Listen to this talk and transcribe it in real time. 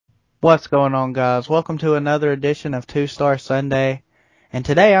What's going on, guys? Welcome to another edition of 2-Star Sunday. And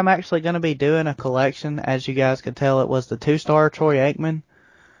today I'm actually going to be doing a collection. As you guys could tell, it was the 2-Star Troy Aikman.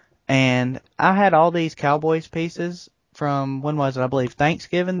 And I had all these Cowboys pieces from, when was it? I believe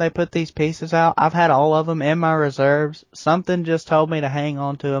Thanksgiving they put these pieces out. I've had all of them in my reserves. Something just told me to hang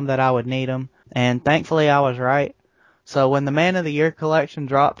on to them, that I would need them. And thankfully I was right. So when the Man of the Year collection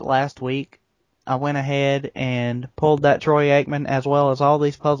dropped last week, I went ahead and pulled that Troy Aikman as well as all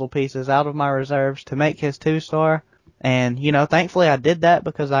these puzzle pieces out of my reserves to make his 2-star. And, thankfully I did that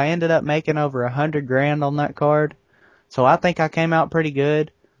because I ended up making over $100,000 on that card. So I think I came out pretty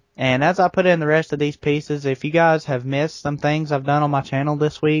good. And as I put in the rest of these pieces, if you guys have missed some things I've done on my channel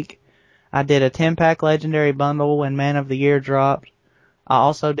this week, I did a 10-pack legendary bundle when Man of the Year dropped. I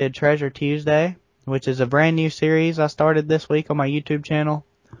also did Treasure Tuesday, which is a brand new series I started this week on my YouTube channel.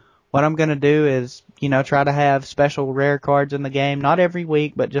 What I'm going to do is, try to have special rare cards in the game. Not every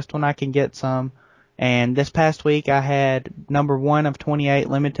week, but just when I can get some. And this past week I had number 1 of 28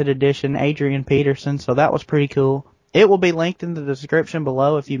 limited edition Adrian Peterson, so that was pretty cool. It will be linked in the description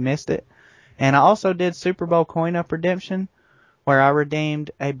below if you missed it. And I also did Super Bowl coin-up redemption, where I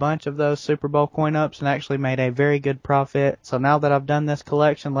redeemed a bunch of those Super Bowl coin-ups and actually made a very good profit. So now that I've done this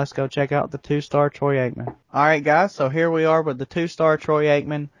collection, let's go check out the 2-star Troy Aikman. Alright guys, so here we are with the 2-star Troy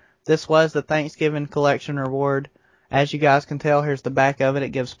Aikman. This was the Thanksgiving collection reward. As you guys can tell, here's the back of it. It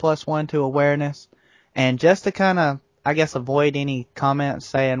gives +1 to awareness. And just to kind of, avoid any comments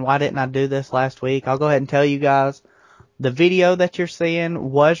saying, why didn't I do this last week? I'll go ahead and tell you guys, the video that you're seeing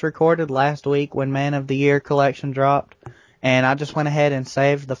was recorded last week when Man of the Year collection dropped. And I just went ahead and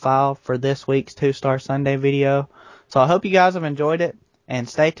saved the file for this week's 2-star Sunday video. So I hope you guys have enjoyed it. And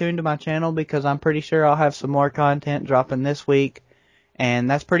stay tuned to my channel because I'm pretty sure I'll have some more content dropping this week. And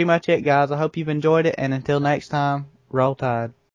that's pretty much it, guys. I hope you've enjoyed it, and until next time, roll Tide.